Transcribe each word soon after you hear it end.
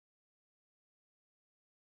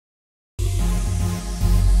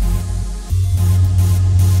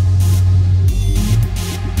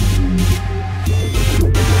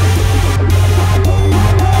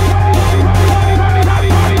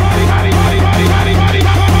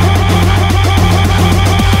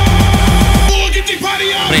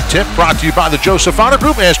tip brought to you by the Joseph Honor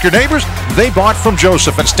Group. Ask your neighbors. They bought from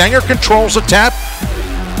Joseph. And Stanger controls the tap.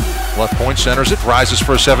 Left point centers it, rises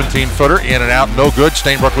for a 17-footer, in and out, no good.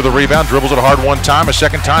 Stainbrook with a rebound, dribbles it hard one time, a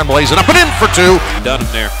second time, lays it up and in for two. Done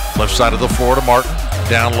him there. Left side of the floor to Martin,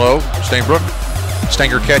 down low, Stainbrook.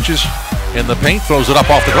 Stanger catches in the paint, throws it up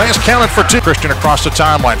off the glass, counted for two. Christian across the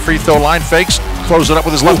timeline, free throw line, fakes, throws it up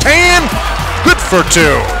with his left hand, good for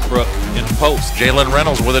two. Brooke in the post. Jalen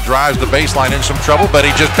Reynolds with it, drives the baseline, in some trouble, but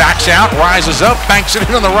he just backs out, rises up, banks it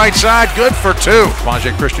in on the right side, good for two. Semaj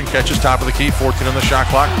Christon catches top of the key, 14 on the shot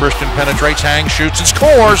clock. Christian penetrates, hangs, shoots, and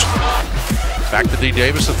scores. Back to D.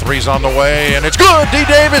 Davis, the three's on the way, and it's good. D.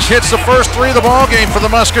 Davis hits the first three of the ball game for the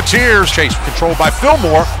Musketeers. Chase controlled by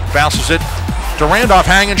Philmore, bounces it to Randolph,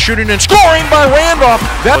 hanging, shooting, and scoring by Randolph.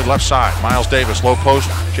 That left side, Miles Davis, low post,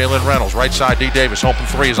 Jalen Reynolds, right side, D. Davis, open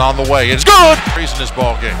three is on the way. It's good. He's in this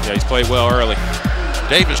ball game. Yeah, he's played well early.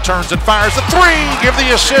 Davis turns and fires the three. Give the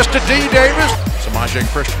assist to D. Davis. Semaj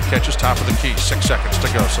Christon catches top of the key. 6 seconds to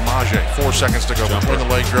go. Semaj, 4 seconds to go. Between the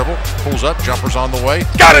leg dribble, pulls up, jumpers on the way.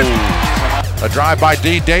 Got it. A drive by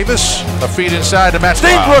D. Davis. A feed inside to Matt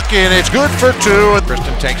Stainbrook, and it's good for two.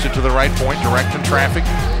 Christon takes it to the right point, directing traffic.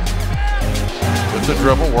 With the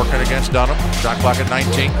dribble, working against Dunham. Shot clock at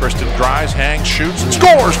 19. Christon drives, hangs, shoots, and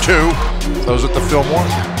scores two. Throws it to Philmore.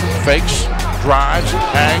 Fakes, drives,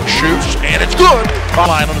 hangs, shoots, and it's good.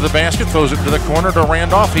 Line under the basket, throws it to the corner to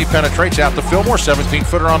Randolph. He penetrates out to Philmore.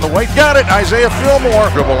 17-footer on the way. Got it. Isaiah Philmore.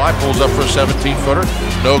 Dribble line, pulls up for a 17-footer.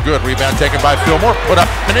 No good. Rebound taken by Philmore. Put up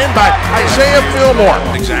and in by Isaiah Philmore.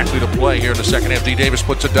 Exactly to play here in the second half. D. Davis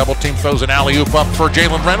puts a double team, throws an alley-oop up for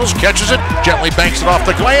Jalen Reynolds. Catches it, gently banks it off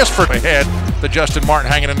the glass for ahead. The Justin Martin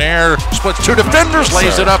hanging in there. Splits two defenders,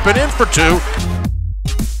 lays it up and in for two.